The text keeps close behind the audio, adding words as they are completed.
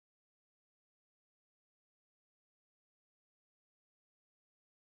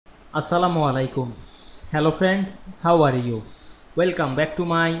Assalamu Walaikum. Hello friends, how are you? Welcome back to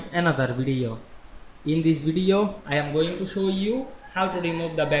my another video. In this video, I am going to show you how to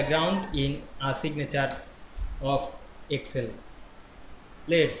remove the background in a signature of Excel.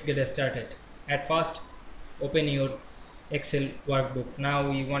 Let's get started. At first, open your Excel workbook. Now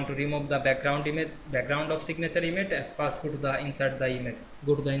we want to remove the background of signature image. At first, go to the insert the image.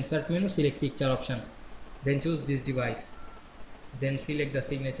 Go to the insert menu, select picture option. Then choose this device. Then select the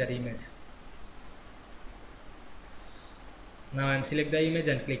signature image. Now I am select the image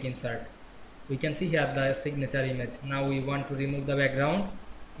and click insert. We can see here the signature image. Now we want to remove the background.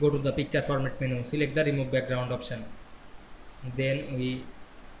 Go to the picture format menu, select the remove background option. Then we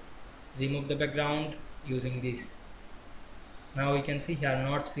remove the background using this. Now we can see here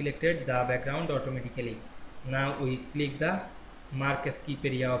not selected the background automatically. Now we click the mark as keep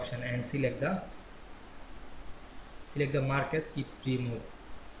area option and select the mark as keep remove.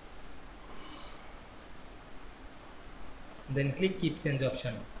 Then click keep change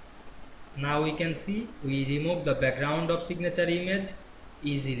option. Now we can see we remove the background of signature image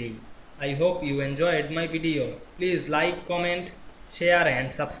easily. I hope you enjoyed my video. Please like, comment, share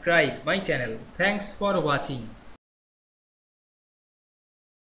and subscribe my channel. Thanks for watching.